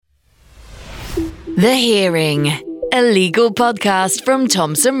The Hearing, a legal podcast from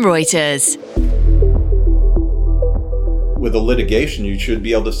Thomson Reuters. With a litigation, you should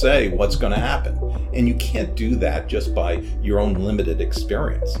be able to say what's going to happen. And you can't do that just by your own limited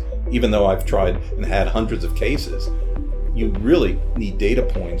experience. Even though I've tried and had hundreds of cases, you really need data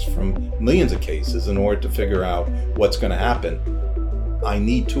points from millions of cases in order to figure out what's going to happen. I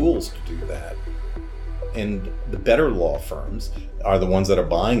need tools to do that. And the better law firms are the ones that are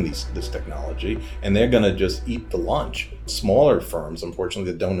buying this technology, and they're going to just eat the lunch. Smaller firms,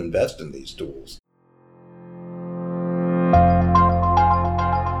 unfortunately, that don't invest in these tools.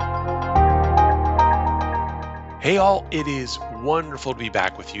 Hey all, it is wonderful to be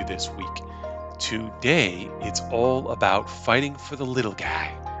back with you this week. Today, it's all about fighting for the little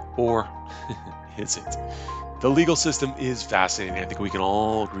guy. Or is it? The legal system is fascinating. I think we can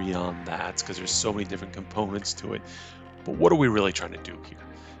all agree on that because there's so many different components to it. But what are we really trying to do here?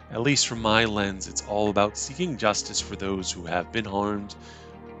 At least from my lens, it's all about seeking justice for those who have been harmed,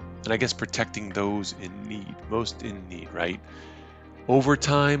 and I guess protecting those in need, most in need, right? Over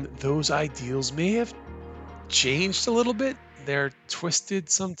time, those ideals may have changed a little bit. They're twisted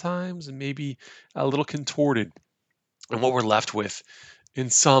sometimes and maybe a little contorted. And what we're left with in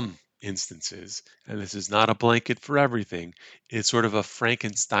some instances, and this is not a blanket for everything, is sort of a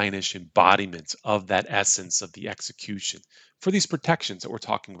Frankensteinish embodiment of that essence of the execution for these protections that we're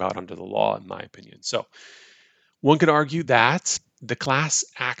talking about under the law, in my opinion. So one could argue that the class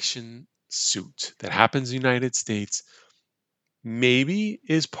action suit that happens in the United States maybe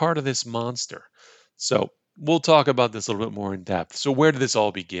is part of this monster. So we'll talk about this a little bit more in depth. So where did this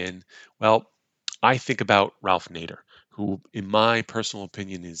all begin? Well, I think about Ralph Nader, who, in my personal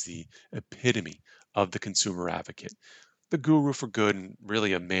opinion, is the epitome of the consumer advocate, the guru for good and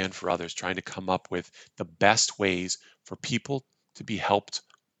really a man for others, trying to come up with the best ways for people to be helped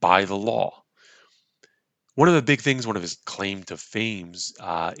by the law. One of the big things, one of his claim to fames,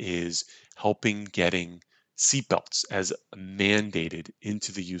 is helping getting seatbelts as mandated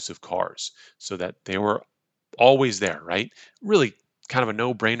into the use of cars so that they were always there, right? Really kind of a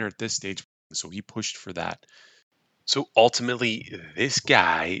no-brainer at this stage. So he pushed for that. So ultimately, this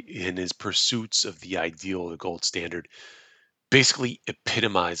guy, in his pursuits of the ideal, the gold standard, basically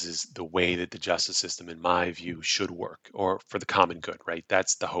epitomizes the way that the justice system, in my view, should work, or for the common good, right?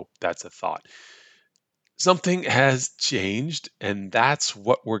 That's the hope, that's the thought. Something has changed, and that's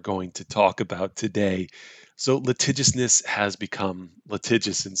what we're going to talk about today. So, litigiousness has become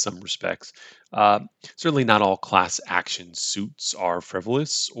litigious in some respects. Certainly, not all class action suits are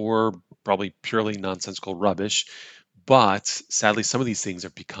frivolous or probably purely nonsensical rubbish, but sadly, some of these things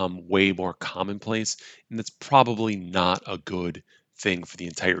have become way more commonplace, and that's probably not a good thing for the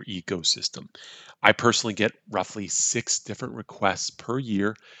entire ecosystem. I personally get roughly 6 different requests per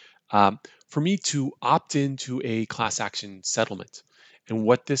year um, for me to opt into a class action settlement. And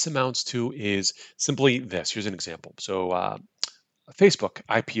what this amounts to is simply this. Here's an example. So, Facebook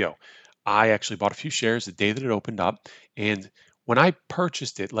IPO. I actually bought a few shares the day that it opened up. And when I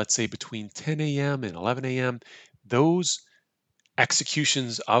purchased it, let's say between 10 a.m. and 11 a.m., those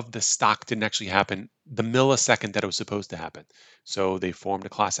executions of the stock didn't actually happen the millisecond that it was supposed to happen. So they formed a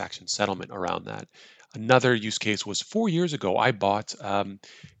class action settlement around that. Another use case was 4 years ago, I bought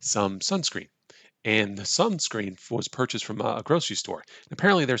some sunscreen. And the sunscreen was purchased from a grocery store. And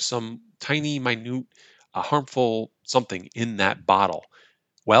apparently, there's some tiny, minute, harmful something in that bottle.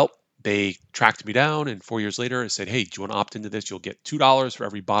 Well, they tracked me down, and 4 years later, it said, "Hey, do you want to opt into this? You'll get $2 for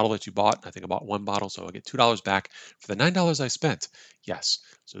every bottle that you bought." I think I bought one bottle, so I'll get $2 back for the $9 I spent. Yes.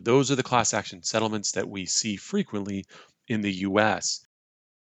 So those are the class action settlements that we see frequently in the US.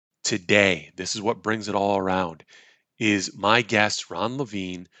 Today, this is what brings it all around, is my guest, Ron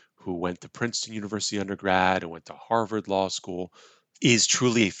Levine, who went to Princeton University undergrad and went to Harvard Law School, is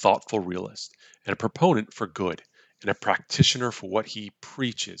truly a thoughtful realist and a proponent for good and a practitioner for what he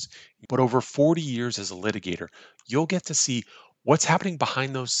preaches. But over 40 years as a litigator, you'll get to see what's happening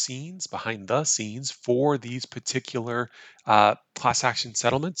behind those scenes, behind the scenes for these particular class action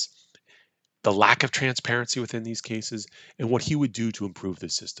settlements, the lack of transparency within these cases, and what he would do to improve the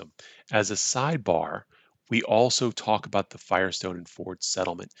system. As a sidebar, we also talk about the Firestone and Ford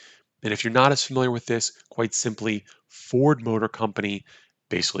settlement. And if you're not as familiar with this, quite simply, Ford Motor Company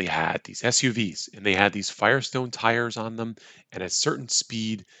basically had these SUVs and they had these Firestone tires on them, and at a certain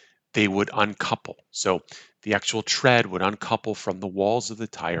speed, they would uncouple. So the actual tread would uncouple from the walls of the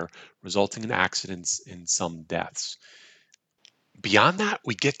tire, resulting in accidents and some deaths. Beyond that,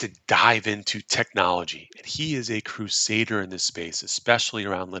 we get to dive into technology, and he is a crusader in this space, especially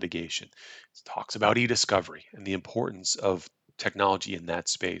around litigation. He talks about e-discovery and the importance of technology in that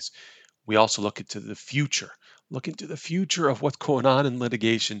space. We also look into the future. Look into the future of what's going on in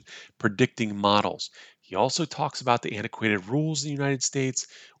litigation, predicting models. He also talks about the antiquated rules in the United States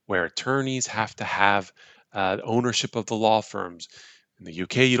where attorneys have to have ownership of the law firms. In the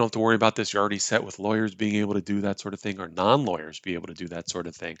UK, you don't have to worry about this. You're already set with lawyers being able to do that sort of thing, or non-lawyers be able to do that sort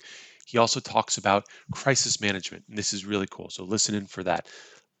of thing. He also talks about crisis management, and this is really cool. So listen in for that.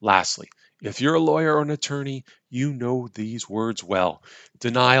 Lastly, if you're a lawyer or an attorney, you know these words well.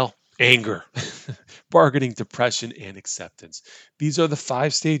 Denial, anger, bargaining, depression, and acceptance. These are the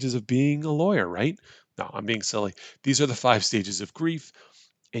 5 stages of being a lawyer, right? No, I'm being silly. These are the 5 stages of grief,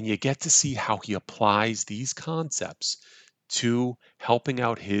 and you get to see how he applies these concepts to helping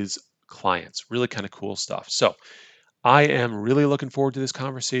out his clients. Really kind of cool stuff. So I am really looking forward to this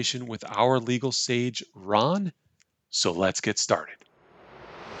conversation with our legal sage, Ron. So let's get started.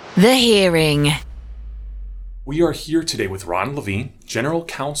 The Hearing. We are here today with Ron Levine, General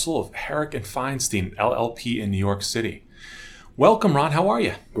Counsel of Herrick and Feinstein, LLP in New York City. Welcome, Ron. How are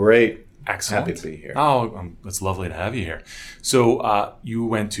you? Great. Excellent. Happy to be here. Oh, it's lovely to have you here. So you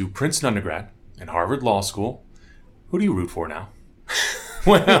went to Princeton undergrad and Harvard Law School. Who do you root for now?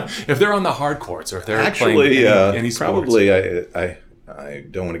 Well, if they're on the hard courts or if they're playing any sports. Probably I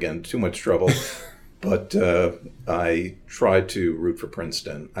don't want to get into too much trouble, but I tried to root for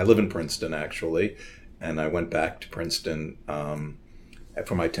Princeton. I live in Princeton, actually, and I went back to Princeton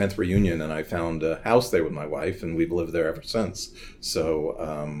for my 10th reunion, and I found a house there with my wife, and we've lived there ever since.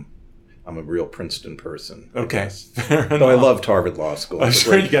 So I'm a real Princeton person. Okay. Though I loved Harvard Law School. I'm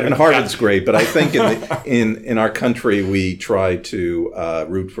sure and Harvard's great, but I think in our country we try to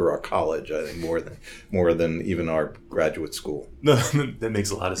root for our college, I think, more than even our graduate school. No, that makes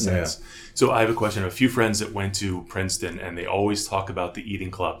a lot of sense. Yeah. So I have a question. I have a few friends that went to Princeton, and they always talk about the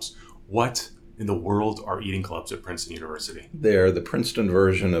eating clubs. What in the world are eating clubs at Princeton University? They're the Princeton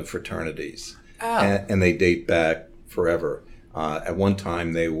version of fraternities, and they date back forever. At one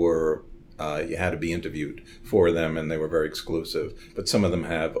time, they were you had to be interviewed for them, and they were very exclusive. But some of them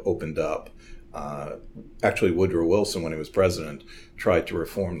have opened up. Actually, Woodrow Wilson, when he was president, tried to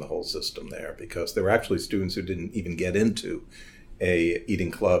reform the whole system there because there were actually students who didn't even get into a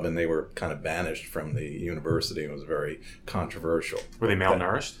eating club, and they were kind of banished from the university. It was very controversial. Were they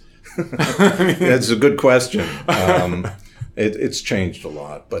malnourished? That's a good question. It's changed a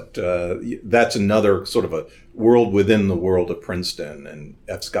lot, but that's another sort of a world within the world of Princeton, and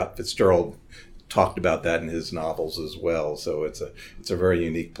F. Scott Fitzgerald talked about that in his novels as well. So it's a very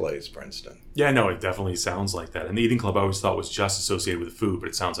unique place, Princeton. Yeah, no, it definitely sounds like that. And the eating club I always thought was just associated with food, but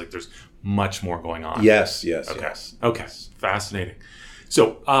it sounds like there's much more going on. Yes. Okay, fascinating.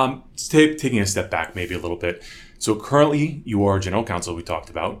 So taking a step back maybe a little bit. So currently you are general counsel, we talked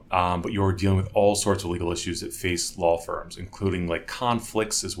about, but you're dealing with all sorts of legal issues that face law firms, including like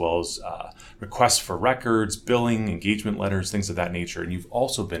conflicts as well as requests for records, billing, engagement letters, things of that nature. And you've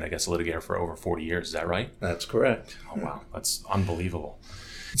also been, I guess, a litigator for over 40 years. Is that right? That's correct. Oh, wow. That's unbelievable.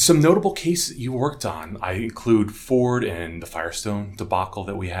 Some notable cases you worked on, I include Ford and the Firestone debacle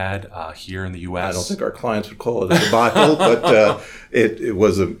that we had here in the U.S. I don't think our clients would call it a debacle, but it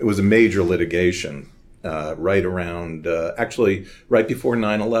was a major litigation. Right around, actually, right before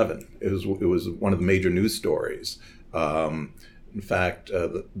 9/11. It was one of the major news stories. In fact,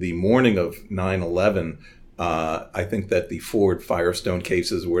 the morning of 9/11, I think that the Ford Firestone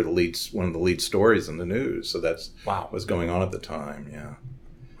cases were one of the lead stories in the news. So that's what was going on at the time. Yeah.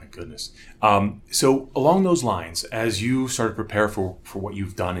 My goodness. So along those lines, as you started to prepare for what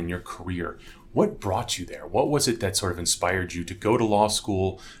you've done in your career, what brought you there? What was it that sort of inspired you to go to law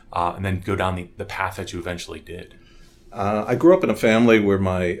school and then go down the path that you eventually did? I grew up in a family where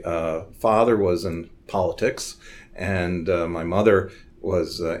my father was in politics, and my mother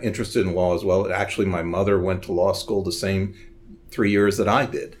was interested in law as well. Actually, my mother went to law school the same 3 years that I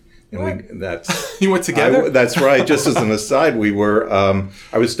did. And you went together? That's right. Just as an aside, we were.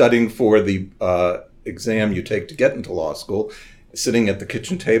 I was studying for the exam you take to get into law school, sitting at the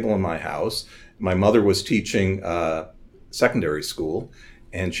kitchen table in my house. My mother was teaching secondary school,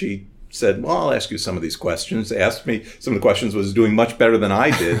 and she said, well, I'll ask you some of these questions. Asked me some of the questions, was doing much better than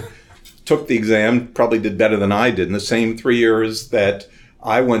I did. Took the exam, probably did better than I did. In the same 3 years that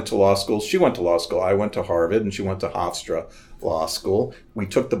I went to law school, she went to law school. I went to Harvard, and she went to Hofstra Law School. We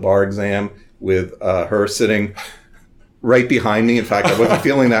took the bar exam with her sitting right behind me. In fact, I wasn't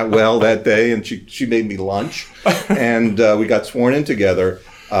feeling that well that day, and she made me lunch, and we got sworn in together.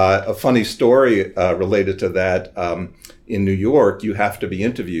 A funny story related to that, in New York, you have to be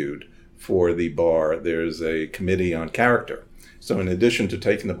interviewed for the bar. There's a committee on character. So in addition to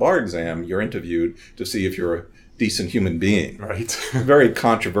taking the bar exam, you're interviewed to see if you're a decent human being. Right. Very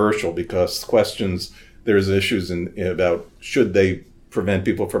controversial because there's issues about should they prevent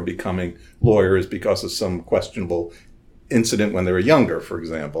people from becoming lawyers because of some questionable incident when they were younger, for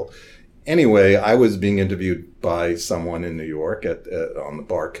example. Anyway, I was being interviewed by someone in New York on the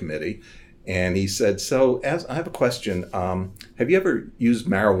bar committee, and he said, "So, I have a question. Have you ever used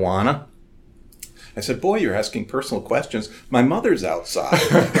marijuana?" I said, "Boy, you're asking personal questions. My mother's outside."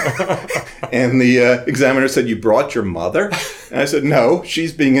 And the examiner said, "You brought your mother?" And I said, "No,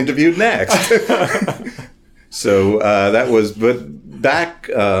 she's being interviewed next." So but back,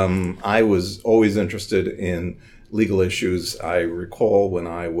 I was always interested in legal issues. I recall when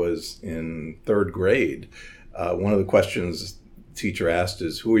I was in third grade, one of the questions the teacher asked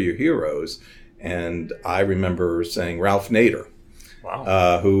is, "Who are your heroes?" And I remember saying Ralph Nader.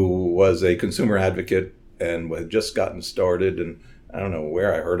 Wow. Who was a consumer advocate and had just gotten started. And I don't know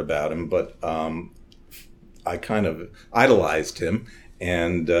where I heard about him, but I kind of idolized him.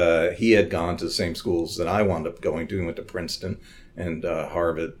 And he had gone to the same schools that I wound up going to. He went to Princeton and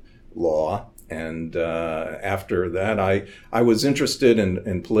Harvard Law. And after that, I was interested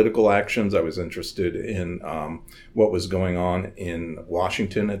in political actions. I was interested in what was going on in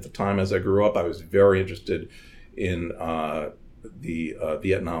Washington at the time as I grew up. I was very interested in the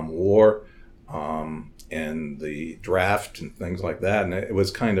Vietnam War and the draft and things like that. And it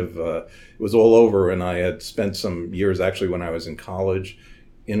was kind of, it was all over. And I had spent some years actually when I was in college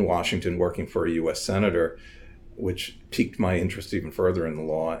in Washington working for a U.S. senator, which piqued my interest even further in the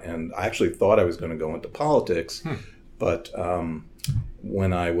law. And I actually thought I was going to go into politics. But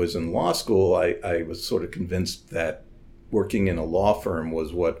when I was in law school, I was sort of convinced that working in a law firm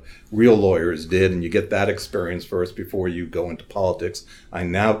was what real lawyers did, and you get that experience first before you go into politics. I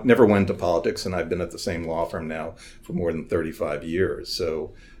now never went to politics, and I've been at the same law firm now for more than 35 years.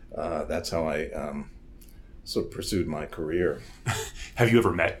 So that's how I sort of pursued my career. Have you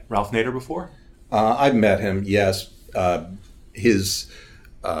ever met Ralph Nader before? I've met him, yes. His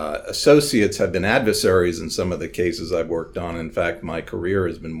associates have been adversaries in some of the cases I've worked on. In fact, my career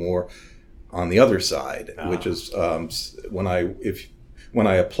has been more on the other side, which is when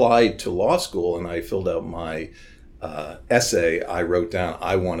I applied to law school and I filled out my essay, I wrote down,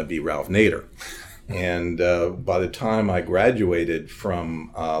 "I want to be Ralph Nader." And by the time I graduated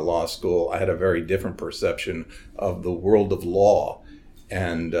from law school, I had a very different perception of the world of law.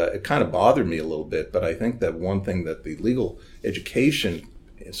 And it kind of bothered me a little bit, but I think that one thing that the legal education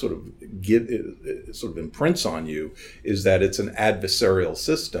sort of imprints on you is that it's an adversarial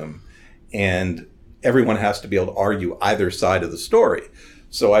system. And everyone has to be able to argue either side of the story.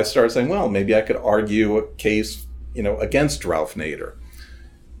 So I started saying, well, maybe I could argue a case, against Ralph Nader.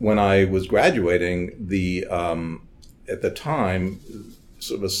 When I was graduating, at the time,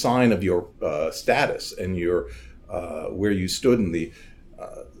 sort of a sign of your status and your where you stood in the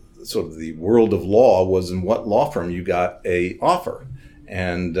sort of the world of law was in what law firm you got a offer.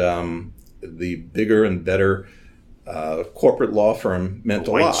 And the bigger and better corporate law firm meant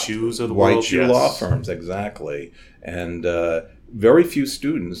a lot. White shoes of the world. White shoe law firms, exactly. And very few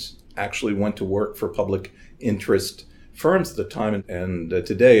students actually went to work for public interest firms at the time. And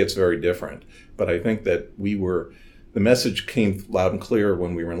today it's very different. But I think that the message came loud and clear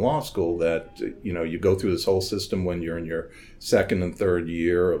when we were in law school that, you go through this whole system when you're in your second and third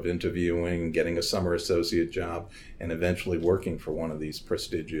year of interviewing, getting a summer associate job, and eventually working for one of these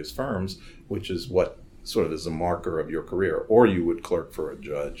prestigious firms, which is what sort of is a marker of your career, or you would clerk for a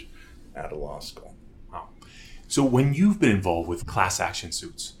judge at a law school. Wow. So when you've been involved with class action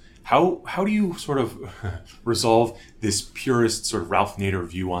suits, how do you sort of resolve this purist sort of Ralph Nader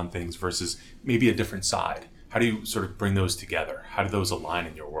view on things versus maybe a different side? How do you sort of bring those together? How do those align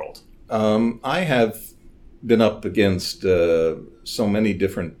in your world? I have been up against so many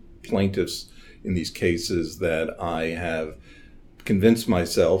different plaintiffs in these cases that I have convinced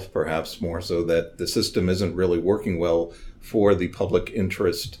myself, perhaps more so, that the system isn't really working well for the public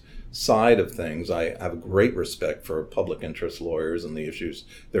interest side of things. I have a great respect for public interest lawyers and the issues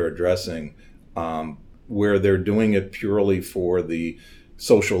they're addressing, where they're doing it purely for the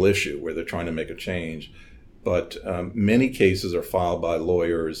social issue, where they're trying to make a change. But many cases are filed by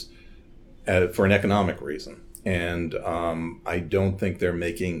lawyers for an economic reason. And I don't think they're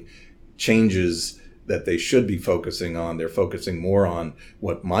making changes that they should be focusing on. They're focusing more on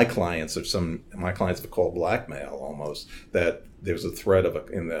what my clients have called blackmail almost, that there's a threat of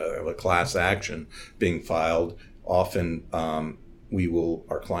a class action being filed. Often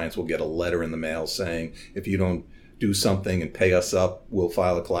our clients will get a letter in the mail saying, if you don't do something and pay us up, we'll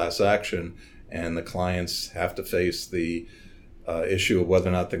file a class action. And the clients have to face the issue of whether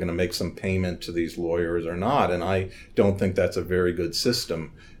or not they're going to make some payment to these lawyers or not. And I don't think that's a very good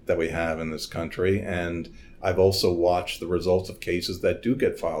system that we have in this country. And I've also watched the results of cases that do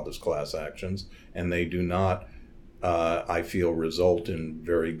get filed as class actions, and they do not, I feel, result in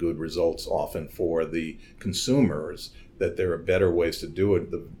very good results often for the consumers, that there are better ways to do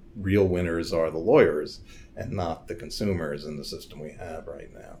it. The real winners are the lawyers and not the consumers in the system we have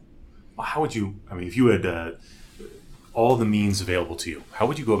right now. How would you, if you had all the means available to you, how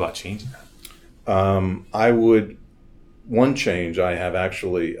would you go about changing that? One change I have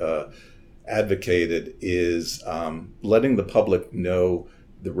actually advocated is letting the public know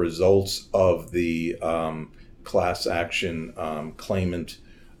the results of the class action claimant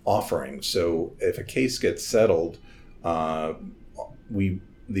offering. So if a case gets settled, the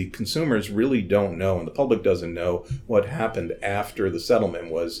consumers really don't know, and the public doesn't know what happened after the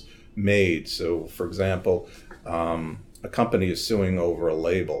settlement was made. So, for example, a company is suing over a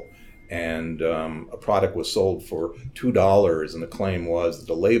label, and a product was sold for $2, and the claim was that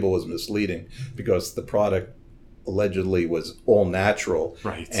the label was misleading because the product allegedly was all natural.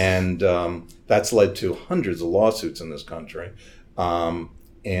 Right. And that's led to hundreds of lawsuits in this country.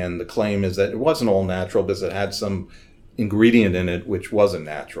 And the claim is that it wasn't all natural because it had some ingredient in it which wasn't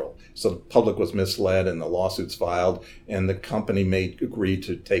natural. So the public was misled and the lawsuits filed, and the company may agree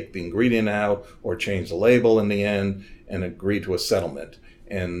to take the ingredient out or change the label in the end and agree to a settlement.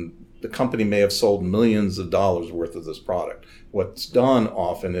 And the company may have sold millions of dollars worth of this product. What's done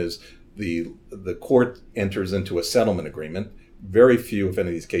often is the court enters into a settlement agreement. Very few, if any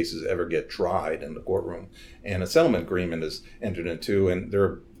of these cases, ever get tried in the courtroom. And a settlement agreement is entered into, and there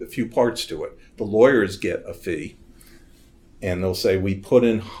are a few parts to it. The lawyers get a fee, and they'll say, we put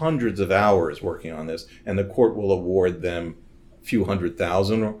in hundreds of hours working on this, and the court will award them a few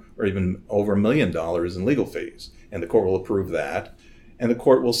 $100,000 or even over $1 million in legal fees. And the court will approve that. And the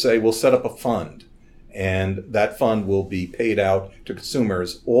court will say, we'll set up a fund, and that fund will be paid out to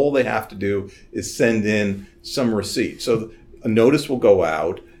consumers. All they have to do is send in some receipt. So a notice will go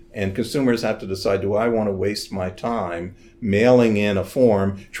out, and consumers have to decide, do I want to waste my time mailing in a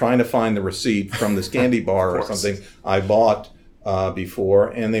form, trying to find the receipt from this candy bar or something I bought before,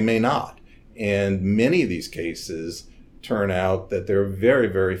 and they may not. And many of these cases turn out that there are very,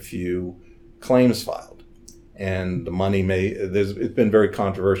 very few claims filed. And the money it's been very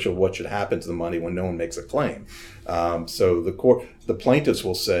controversial what should happen to the money when no one makes a claim. So the plaintiffs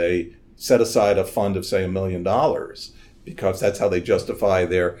will say, set aside a fund of, say, $1 million, because that's how they justify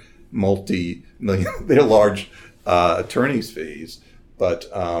their their large attorney's fees. But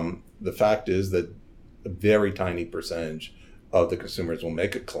the fact is that a very tiny percentage of the consumers will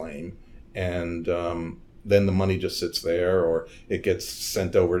make a claim, and then the money just sits there, or it gets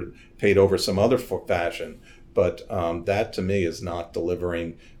paid over some other fashion. But that, to me, is not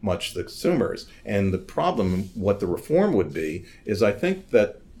delivering much to the consumers. And the problem, what the reform would be, is I think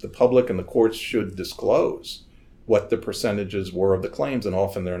that the public and the courts should disclose what the percentages were of the claims, and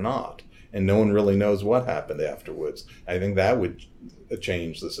often they're not. And no one really knows what happened afterwards. I think that would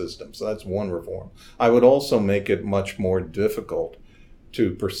change the system. So that's one reform. I would also make it much more difficult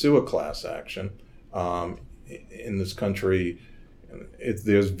to pursue a class action. In this country,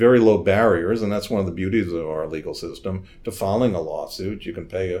 there's very low barriers, and that's one of the beauties of our legal system, to filing a lawsuit. You can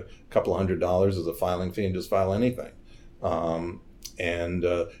pay a couple $100 as a filing fee and just file anything. And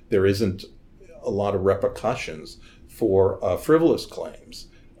there isn't a lot of repercussions for frivolous claims.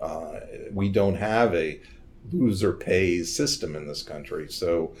 We don't have a loser pays system in this country.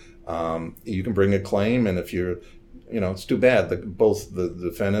 So you can bring a claim, and if it's too bad. Both the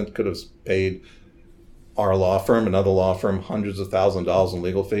defendant could have paid our law firm, another law firm, hundreds of thousands of dollars in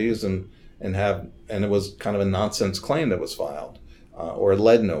legal fees, and it was kind of a nonsense claim that was filed, or it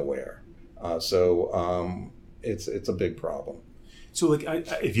led nowhere. So it's a big problem. So,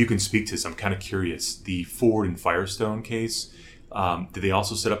 if you can speak to this, I'm kind of curious. The Ford and Firestone case, did they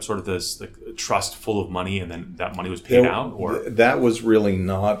also set up sort of this trust full of money, and then that money was paid out? Or that was really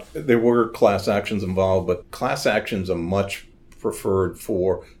not. There were class actions involved, but class actions are much preferred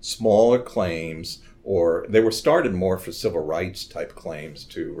for smaller claims, or they were started more for civil rights type claims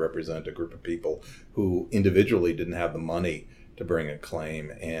to represent a group of people who individually didn't have the money to bring a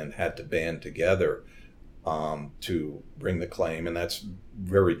claim and had to band together to bring the claim. And that's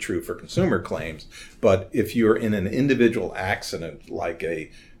very true for consumer claims. But if you're in an individual accident, like a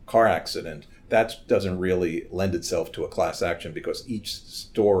car accident, that doesn't really lend itself to a class action, because each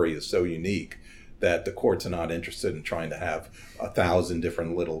story is so unique that the courts are not interested in trying to have 1,000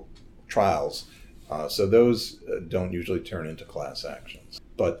 different little trials. So those don't usually turn into class actions.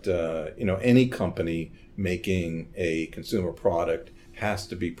 But any company making a consumer product has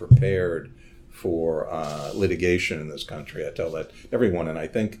to be prepared for litigation in this country. I tell that to everyone, and I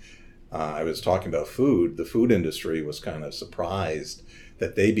think I was talking about food. The food industry was kind of surprised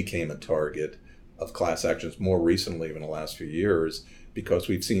that they became a target of class actions more recently in the last few years, because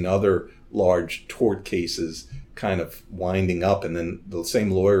we've seen other large tort cases kind of winding up, and then the same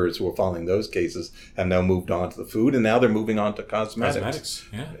lawyers who were filing those cases have now moved on to the food, and now they're moving on to cosmetics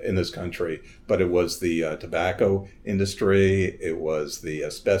in this country. But it was the tobacco industry, it was the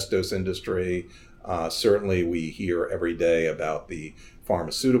asbestos industry. Certainly we hear every day about the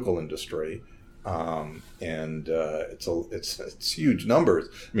pharmaceutical industry, and it's huge numbers.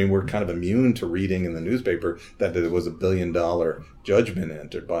 I mean, we're kind of immune to reading in the newspaper that there was $1 billion judgment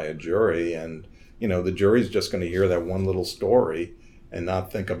entered by a jury, and the jury's just going to hear that one little story and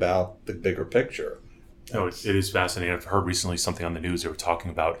not think about the bigger picture. No, it is fascinating. I've heard recently something on the news. They were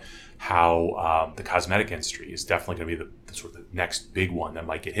talking about how the cosmetic industry is definitely going to be the sort of the next big one that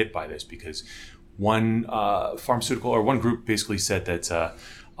might get hit by this, because one pharmaceutical or one group basically said that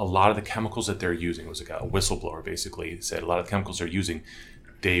a lot of the chemicals that they're using, it was like a whistleblower basically said a lot of the chemicals they're using,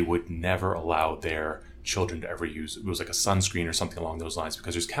 they would never allow their children to ever use. It was like a sunscreen or something along those lines,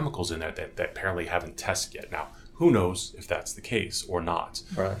 because there's chemicals in there that apparently haven't tested yet. Now, who knows if that's the case or not?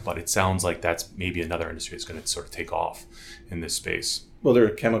 Right. But it sounds like that's maybe another industry that's going to sort of take off in this space. Well, there are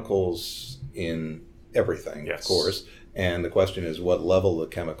chemicals in everything, yes, of course. And the question is what level the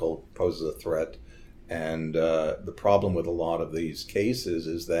chemical poses a threat. And the problem with a lot of these cases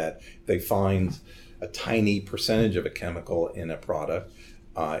is that they find a tiny percentage of a chemical in a product.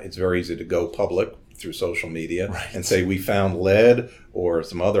 It's very easy to go public through social media and say we found lead or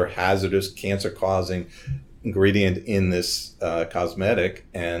some other hazardous cancer-causing ingredient in this cosmetic,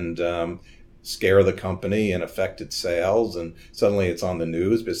 and scare the company and affect its sales, and suddenly it's on the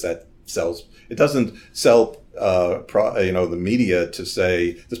news because that sells. It doesn't sell the media to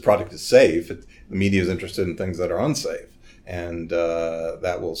say this product is safe. The media is interested in things that are unsafe, and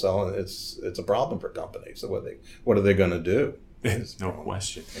that will sell. And it's a problem for companies. So what are they going to do? No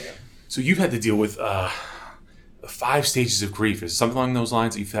question. Yeah. So you've had to deal with 5 stages of grief. Is it something along those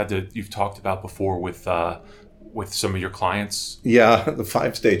lines that you've talked about before with some of your clients? Yeah, the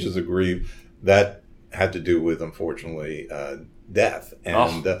 5 stages of grief, that had to do with, unfortunately, death.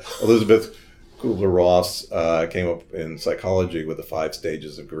 And Elizabeth Kubler-Ross came up in psychology with the 5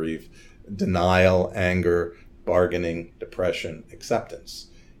 stages of grief: denial, anger, bargaining, depression, acceptance.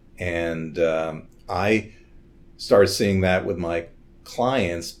 And I started seeing that with my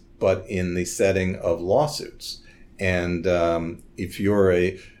clients, but in the setting of lawsuits. And if you're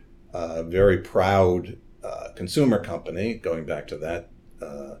a very proud consumer company, going back to that,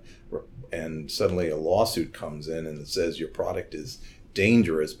 and suddenly a lawsuit comes in and it says your product is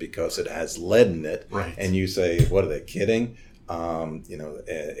dangerous because it has lead in it, right, and you say, what, are they kidding?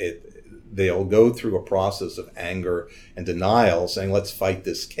 They'll go through a process of anger and denial, saying, let's fight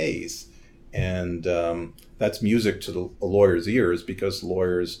this case. And that's music to a lawyer's ears, because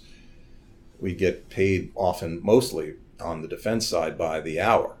lawyers, we get paid often, mostly on the defense side, by the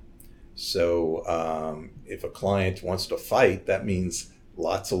hour. So if a client wants to fight, that means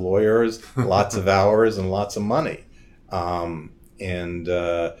lots of lawyers, lots of hours, and lots of money.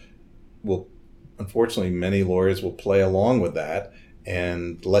 Unfortunately, many lawyers will play along with that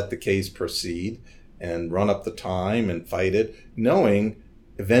and let the case proceed and run up the time and fight it, knowing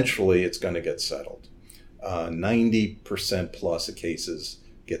eventually it's going to get settled. 90% plus of cases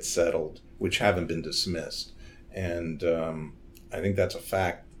get settled, which haven't been dismissed. And I think that's a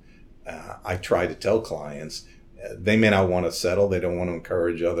fact. I try to tell clients, they may not want to settle. They don't want to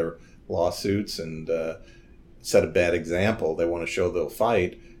encourage other lawsuits and set a bad example. They want to show they'll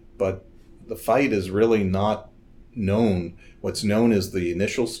fight. But the fight is really not known. What's known is the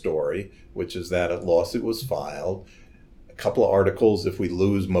initial story, which is that a lawsuit was filed, a couple of articles if we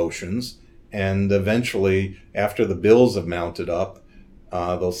lose motions, and eventually, after the bills have mounted up,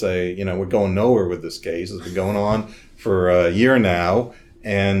 they'll say, we're going nowhere with this case. It's been going on for a year now,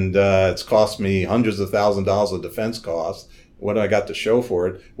 and it's cost me hundreds of thousands of dollars of defense costs. What do I got to show for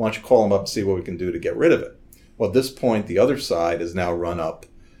it? Why don't you call them up and see what we can do to get rid of it? Well, at this point, the other side has now run up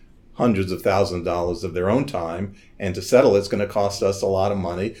hundreds of thousands of dollars of their own time, and to settle it's going to cost us a lot of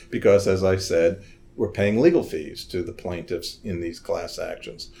money because, as I said, we're paying legal fees to the plaintiffs in these class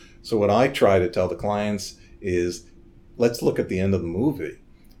actions. So what I try to tell the clients is, let's look at the end of the movie,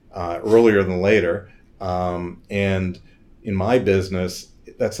 earlier than later. And in my business,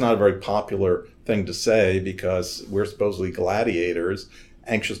 that's not a very popular thing to say because we're supposedly gladiators,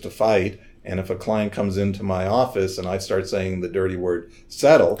 anxious to fight. And if a client comes into my office and I start saying the dirty word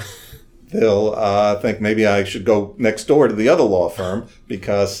settle, they'll think maybe I should go next door to the other law firm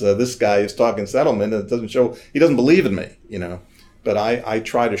because this guy is talking settlement and it doesn't show, he doesn't believe in me, But I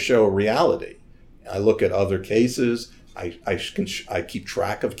try to show a reality. I look at other cases. I keep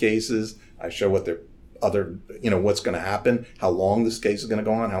track of cases. I show what their other, what's going to happen, how long this case is going to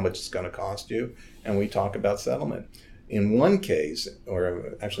go on, how much it's going to cost you, and we talk about settlement. In one case,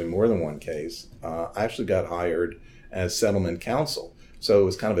 or actually more than one case, I actually got hired as settlement counsel. So it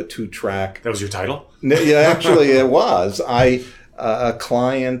was kind of a two-track. That was your title? Yeah, actually it was. A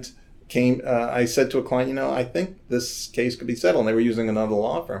client came, I said to a client, I think this case could be settled. And they were using another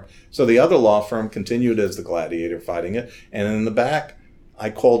law firm. So the other law firm continued as the gladiator fighting it. And in the back, I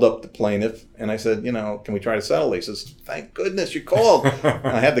called up the plaintiff and I said, can we try to settle? He says, thank goodness you called.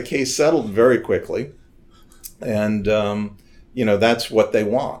 I had the case settled very quickly. And, that's what they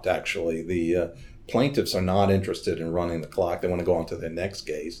want, actually. The plaintiffs are not interested in running the clock. They want to go on to their next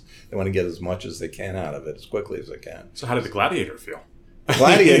case. They want to get as much as they can out of it as quickly as they can. So how did the gladiator feel?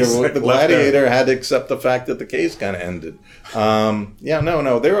 The gladiator had to accept the fact that the case kind of ended.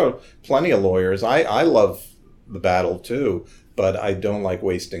 There are plenty of lawyers. I love the battle too, but I don't like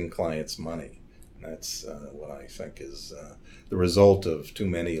wasting clients' money. That's what I think is the result of too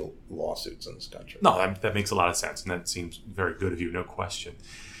many lawsuits in this country. No, that makes a lot of sense, and that seems very good of you, no question.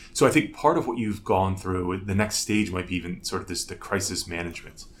 So I think part of what you've gone through, the next stage might be even sort of the crisis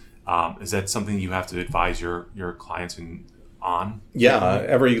management. Is that something you have to advise your clients on? Yeah,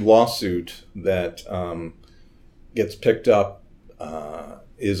 every lawsuit that gets picked up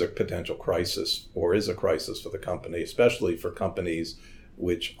is a potential crisis or is a crisis for the company, especially for companies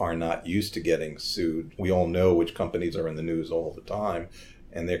which are not used to getting sued. We all know which companies are in the news all the time,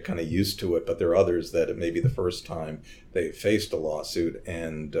 and they're kind of used to it, but there are others that it may be the first time they faced a lawsuit,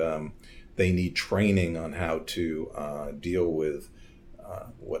 and they need training on how to deal with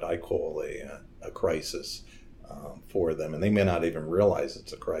what I call a crisis for them. And they may not even realize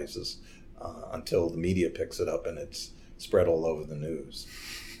it's a crisis until the media picks it up and it's spread all over the news.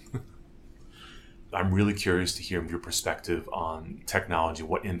 I'm really curious to hear your perspective on technology,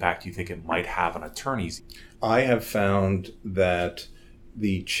 what impact you think it might have on attorneys. I have found that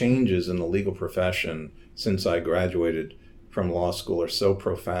the changes in the legal profession since I graduated from law school are so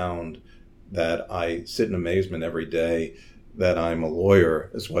profound that I sit in amazement every day that I'm a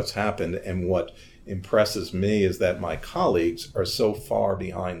lawyer is what's happened. And what impresses me is that my colleagues are so far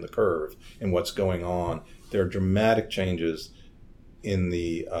behind the curve in what's going on. There are dramatic changes in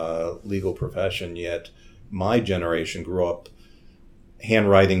the legal profession, yet my generation grew up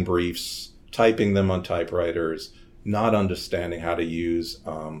handwriting briefs, typing them on typewriters, not understanding how to use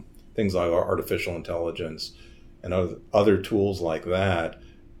things like artificial intelligence and other tools like that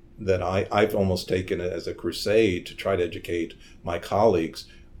I've almost taken it as a crusade to try to educate my colleagues.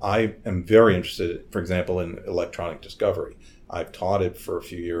 I am very interested, for example, in electronic discovery. I've taught it for a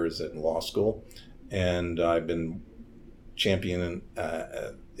few years in law school, and I've been championing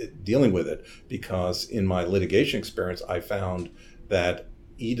dealing with it because in my litigation experience, I found that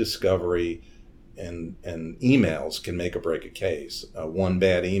e-discovery and emails can make or break a case. One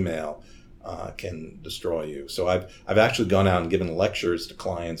bad email can destroy you. So I've actually gone out and given lectures to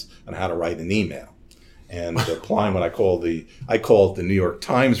clients on how to write an email and applying what I call it the New York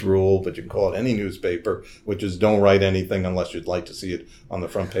Times rule, but you can call it any newspaper, which is don't write anything unless you'd like to see it on the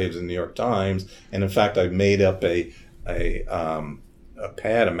front page of the New York Times. And in fact, I've made up a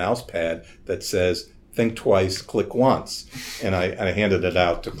mouse pad that says think twice, click once, and I handed it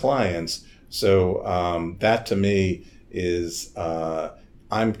out to clients. So that to me is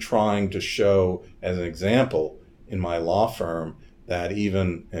I'm trying to show as an example in my law firm that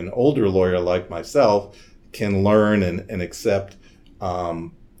even an older lawyer like myself can learn and accept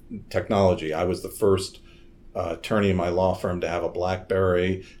technology. I was the first attorney in my law firm to have a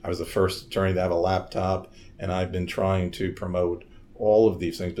BlackBerry. I was the first attorney to have a laptop, and I've been trying to promote all of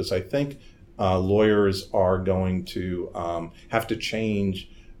these things because I think lawyers are going to have to change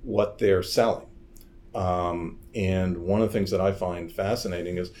what they're selling. And one of the things that I find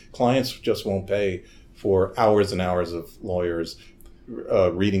fascinating is clients just won't pay for hours and hours of lawyers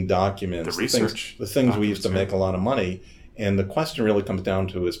reading documents, the research, the things we used to make a lot of money. And the question really comes down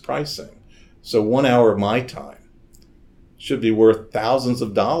to is pricing. So 1 hour of my time should be worth thousands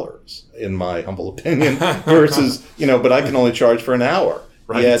of dollars, in my humble opinion, versus, but I can only charge for an hour.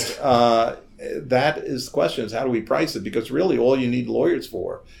 Right. Yet, that is the question, is how do we price it? Because really all you need lawyers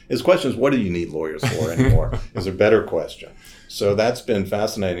for is questions, what do you need lawyers for anymore, is a better question. So that's been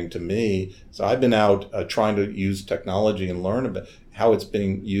fascinating to me. So I've been out trying to use technology and learn about how it's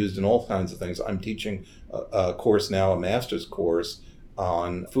being used in all kinds of things. I'm teaching a course now, a master's course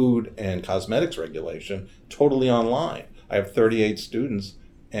on food and cosmetics regulation totally online. I have 38 students,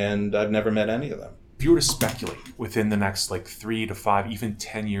 and I've never met any of them. If you were to speculate within the next 3 to 5, even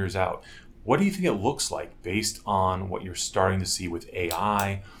 10 years out, what do you think it looks like based on what you're starting to see with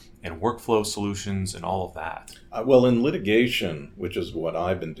AI and workflow solutions and all of that? Well, in litigation, which is what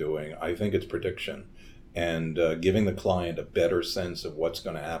I've been doing, I think it's prediction and giving the client a better sense of what's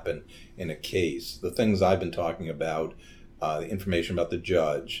going to happen in a case. The things I've been talking about, the information about the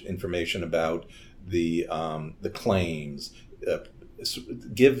judge, information about the claims,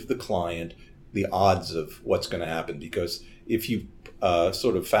 give the client the odds of what's going to happen. Because if you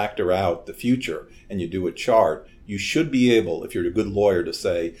sort of factor out the future and you do a chart, you should be able, if you're a good lawyer, to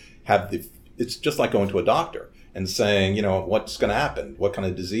say, it's just like going to a doctor and saying, what's going to happen? What kind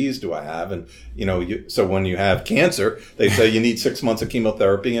of disease do I have? And, so when you have cancer, they say you need 6 months of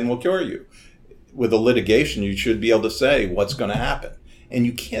chemotherapy and we'll cure you. With a litigation, you should be able to say what's going to happen. And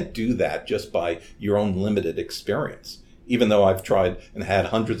you can't do that just by your own limited experience. Even though I've tried and had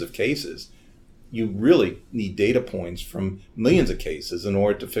hundreds of cases, you really need data points from millions of cases in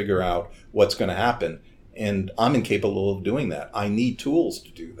order to figure out what's going to happen. And I'm incapable of doing that. I need tools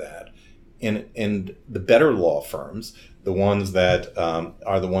to do that. And the better law firms, the ones that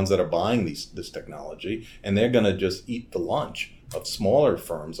are the ones that are buying this technology, and they're going to just eat the lunch of smaller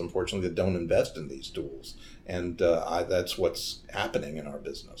firms, unfortunately, that don't invest in these tools. And that's what's happening in our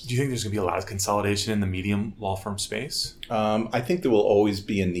business. Do you think there's going to be a lot of consolidation in the medium law firm space? I think there will always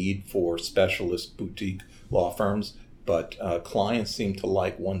be a need for specialist boutique law firms, but clients seem to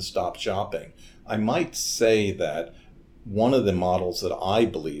like one-stop shopping. I might say that one of the models that I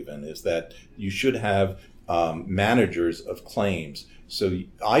believe in is that you should have managers of claims. So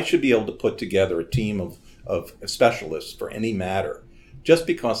I should be able to put together a team of specialists for any matter. Just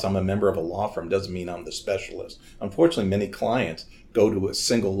because I'm a member of a law firm doesn't mean I'm the specialist. Unfortunately, many clients go to a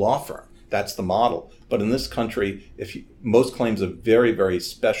single law firm. That's the model. But in this country, most claims are very, very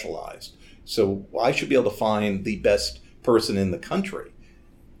specialized. So I should be able to find the best person in the country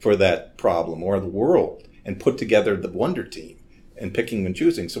for that problem or the world and put together the wonder team and picking and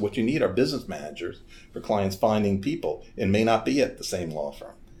choosing. So what you need are business managers for clients finding people. It may not be at the same law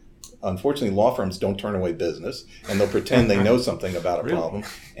firm. Unfortunately, law firms don't turn away business, and they'll pretend they know something about a problem,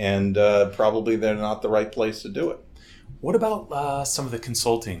 and probably they're not the right place to do it. What about some of the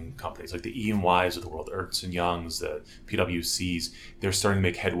consulting companies, like the E&Ys of the world, Ernst & Youngs, the PwCs? They're starting to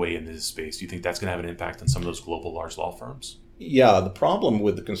make headway in this space. Do you think that's going to have an impact on some of those global large law firms? Yeah, the problem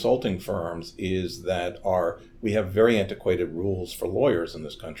with the consulting firms is that we have very antiquated rules for lawyers in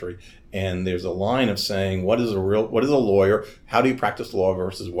this country, and there's a line of saying what is a lawyer, how do you practice law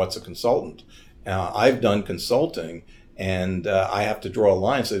versus what's a consultant. I've done consulting, and I have to draw a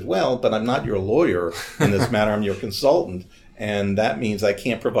line and say, well, but I'm not your lawyer in this matter, I'm your consultant, and that means I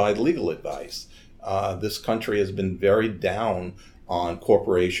can't provide legal advice. This country has been very down on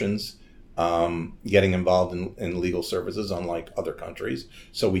corporations getting involved in legal services, unlike other countries.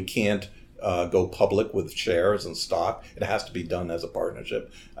 So we can't go public with shares and stock. It has to be done as a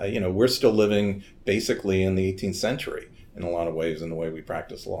partnership. We're still living basically in the 18th century in a lot of ways in the way we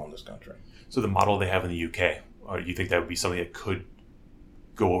practice law in this country. So the model they have in the UK, do you think that would be something that could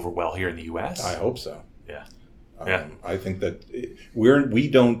go over well here in the US? I hope so. Yeah. I think that we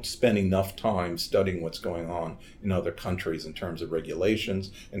don't spend enough time studying what's going on in other countries in terms of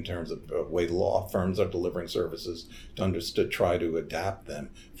regulations, in terms of the way law firms are delivering services, to try to adapt them.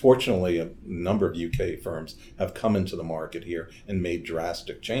 Fortunately, a number of UK firms have come into the market here and made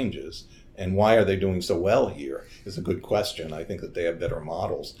drastic changes. And why are they doing so well here is a good question. I think that they have better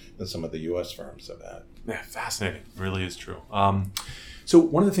models than some of the US firms have had. Yeah, fascinating. It really is true. So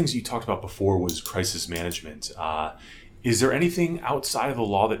one of the things you talked about before was crisis management. Is there anything outside of the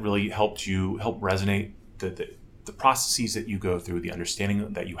law that really help resonate the processes that you go through, the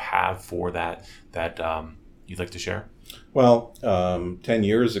understanding that you have for that you'd like to share? Well, 10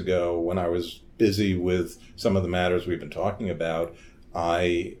 years ago, when I was busy with some of the matters we've been talking about,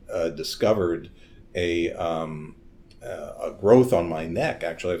 I discovered a growth on my neck.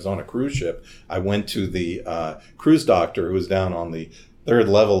 Actually, I was on a cruise ship. I went to the cruise doctor who was down on the third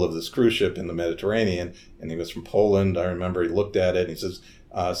level of this cruise ship in the Mediterranean, and he was from Poland. I remember he looked at it and he says,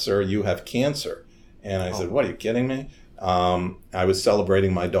 sir, you have cancer. And I said, what, are you kidding me? I was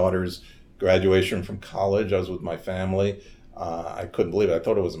celebrating my daughter's graduation from college. I was with my family. I couldn't believe it. I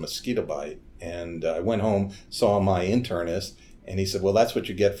thought it was a mosquito bite. And I went home, saw my internist, and he said, well, that's what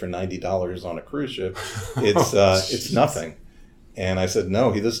you get for $90 on a cruise ship. It's nothing. And I said,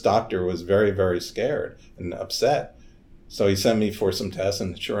 no, this doctor was very, very scared and upset. So he sent me for some tests,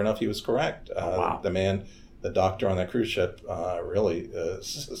 and sure enough, he was correct. Wow. The man the doctor on that cruise ship really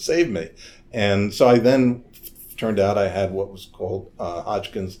saved me. And so I then turned out I had what's called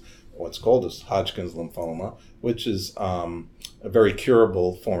Hodgkin's lymphoma, which is a very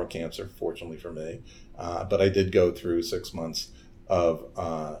curable form of cancer, fortunately for me. But I did go through 6 months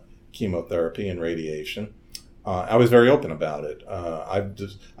of chemotherapy and radiation. I was very open about it.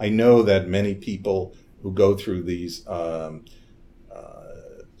 I know that many people who go through these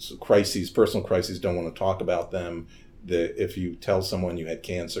personal crises, don't want to talk about them. If you tell someone you had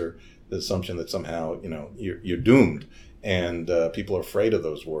cancer, the assumption that somehow you're doomed, and people are afraid of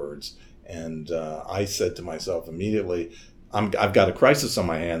those words. And I said to myself immediately, I've got a crisis on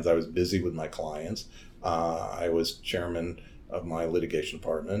my hands. I was busy with my clients. I was chairman of my litigation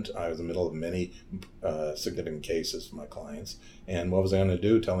department. I was in the middle of many significant cases for my clients. And what was I going to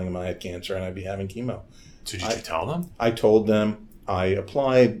do, telling them I had cancer and I'd be having chemo? So did you tell them? I told them. I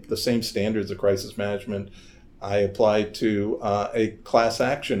applied the same standards of crisis management I applied to a class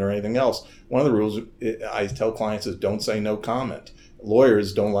action or anything else. One of the rules I tell clients is don't say no comment.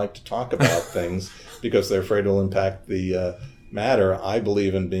 Lawyers don't like to talk about things because they're afraid it'll impact the matter. I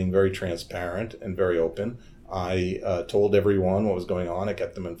believe in being very transparent and very open. I told everyone what was going on. I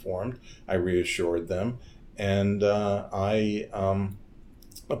kept them informed. I reassured them. And I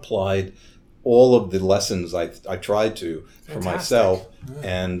applied all of the lessons I tried to for myself.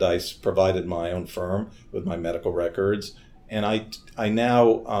 Yeah. And I provided my own firm with my medical records. And I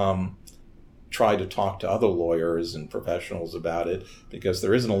now try to talk to other lawyers and professionals about it because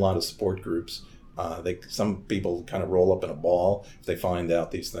there isn't a lot of support groups. Some people kind of roll up in a ball if they find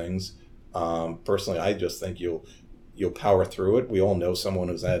out these things. Personally, I just think you'll power through it. We all know someone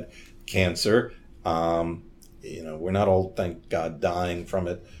who's had cancer. We're not all, thank God, dying from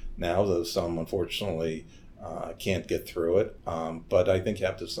it now, though some unfortunately can't get through it. But I think you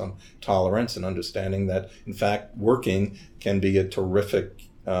have to have some tolerance and understanding that, in fact, working can be a terrific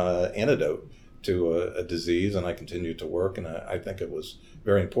antidote to a disease. And I continued to work, and I think it was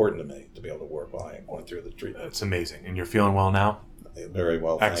very important to me to be able to work while I went through the treatment. It's amazing. And you're feeling well now? Very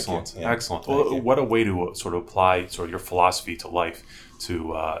well. Excellent. Thank you. Yeah. Excellent. Well, what a way to sort of apply sort of your philosophy to life,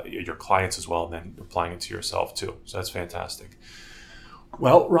 to your clients as well, and then applying it to yourself too. So that's fantastic.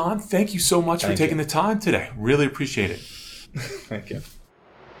 Well, Ron, thank you so much for taking the time today. Really appreciate it. Thank you.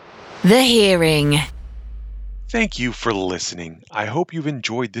 The Hearing. Thank you for listening. I hope you've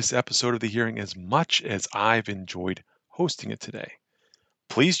enjoyed this episode of The Hearing as much as I've enjoyed hosting it today.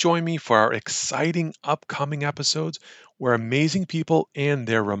 Please join me for our exciting upcoming episodes where amazing people and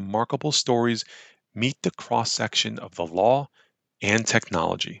their remarkable stories meet the cross-section of the law and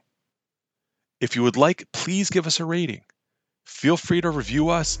technology. If you would like, please give us a rating. Feel free to review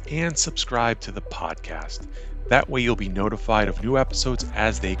us and subscribe to the podcast. That way you'll be notified of new episodes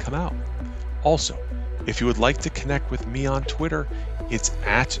as they come out. Also, if you would like to connect with me on Twitter, it's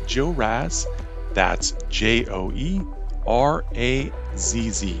 @JoeRazz. That's JoeRazz.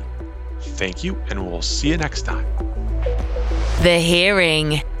 Thank you, and we'll see you next time. The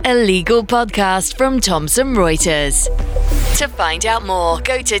Hearing, a legal podcast from Thomson Reuters. To find out more,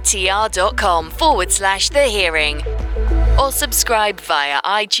 go to tr.com/The Hearing or subscribe via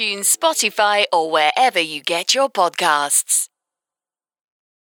iTunes, Spotify, or wherever you get your podcasts.